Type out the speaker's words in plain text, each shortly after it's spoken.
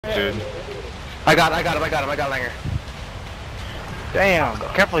dude. I got him, I got Langer. Damn,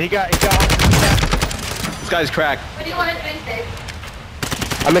 careful, he got This guy's cracked. What do you want to drink this?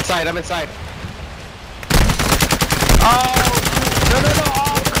 I'm inside. Oh, no,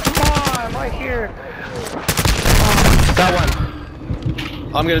 oh, come on, right here. Got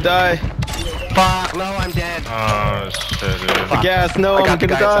one. I'm gonna die. Fuck, no, I'm dead. Oh shit, dude. Fuck. The gas, no, I I'm got the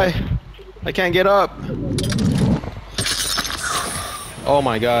gonna guy die. I can't get up. Oh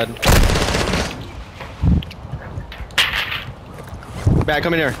my god. Matt,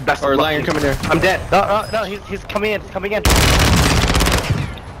 come in here. That's Or lucky. Langer, come in here. I'm dead. No, he's coming in,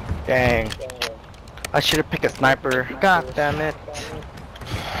 Dang. I should have picked a sniper. God damn it.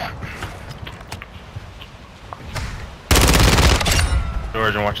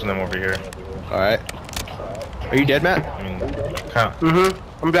 George, I'm watching them over here. Alright. Are you dead, Matt? I mean, kind of.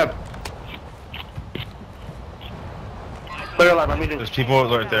 I'm dead. Clear alive, I'm meeting. There's people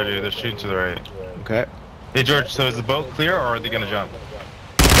right there, dude. They're shooting to the right. Okay. Hey, George, so is the boat clear or are they gonna jump?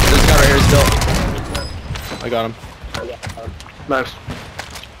 This guy right here is still. I got him. Nice.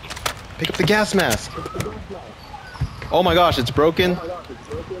 Pick up the gas mask. Oh my gosh, it's broken.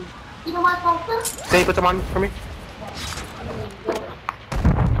 You don't want salsa? Can you put them on for me?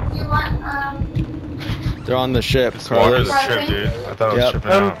 You want, They're on the ship. Water's Carlos. a trip, dude. I thought it was Yep.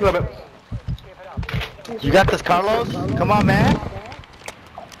 tripping A out. little bit. You got this, Carlos? Come on, man.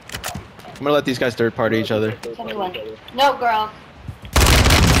 I'm gonna let these guys third party each other. anyone. No, girl.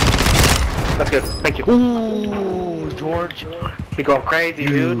 That's good. Thank you. Ooh, George. You're going crazy,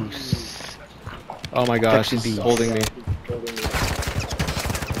 dude. Oh my gosh, Sexy he's beast. holding me.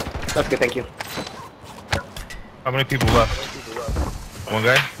 That's good, thank you. How many people left? One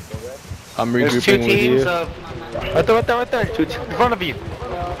guy? I'm There's two regrouping with teams you. of... Right there. In front of you.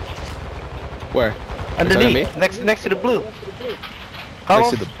 Where? Underneath. me? Next to the blue. Next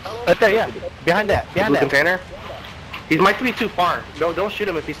Carlos? to the. Right there, yeah. Behind that. blue container. He might be too far. Don't shoot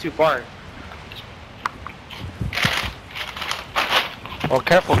him if he's too far. Well,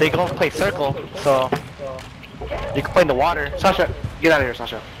 careful, they gonna play circle, so you can play in the water. Sasha, get out of here,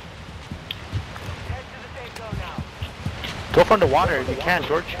 Sasha. Go from the water if you can,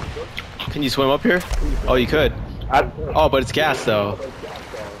 George. Can you swim up here? Oh, you could. Oh, but it's gas though.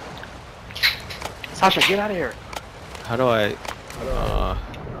 Sasha, get out of here. How do I?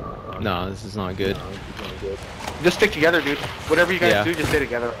 No, this is not good. Just stick together, dude. Whatever you guys Yeah. do, just stay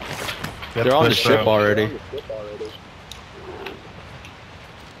together. They're on the ship already.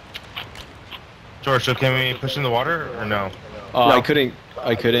 George, so can we push in the water or no? Oh, No. I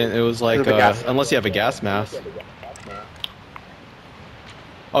couldn't. It was like Because of the gas. unless you have a gas mask.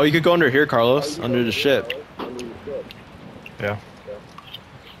 Oh, you could go under here, Carlos, under the ship. Yeah.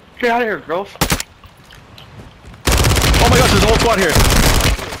 Get out of here, girls. Oh my gosh, there's a whole squad here.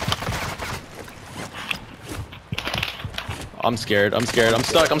 I'm scared. I'm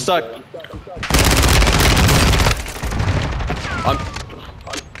stuck.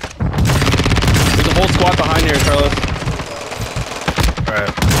 There's a whole squad behind here, Carlos.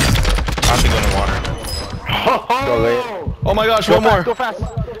 Alright. I have to go in the water. Go late. Oh my gosh, one more. Go fast.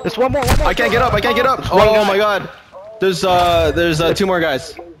 There's one more. I can't get up. one Oh guy. my god. There's two more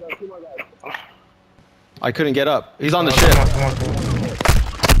guys. I couldn't get up. He's on the ship. Come on.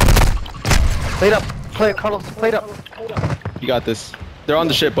 Plate up. Play it, Carlos. Plate up. You got this. They're on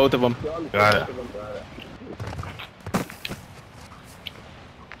the ship, both of them. Got it.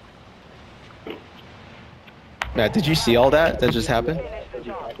 Matt, did you see all that just happened?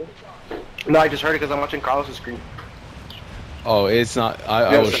 No, I just heard it because I'm watching Carlos' screen. Oh, it's not.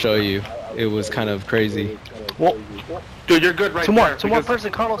 I will show you. It was kind of crazy. Well, Dude, you're good right two more there.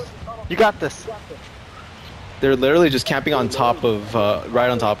 person, Carlos. You got this. They're literally just camping on top of, right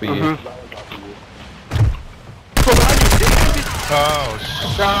on top of you. Oh,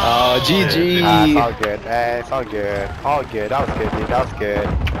 Oh, GG. It's all good. It's all good. All good. That was good, dude. That was good.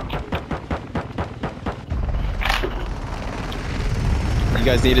 You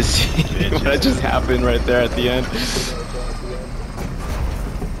guys need to see what just happened right there at the end.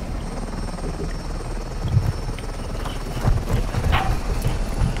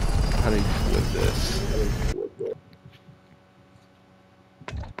 How do you flip this?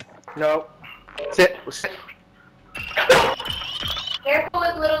 No. Sit. Careful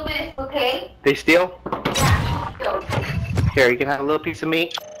with little bits, okay? They steal? Yeah. Go. Here, you can have a little piece of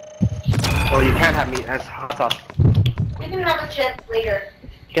meat. Or you can't have meat. That's hot sauce. We can have a chip later.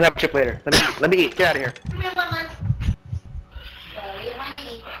 You can have a chip later. Let me eat. Get out of here. Come here, one month. You might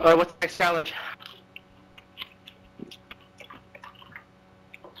eat. Alright, what's the next challenge?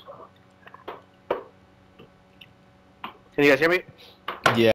 Can you guys hear me? Yeah.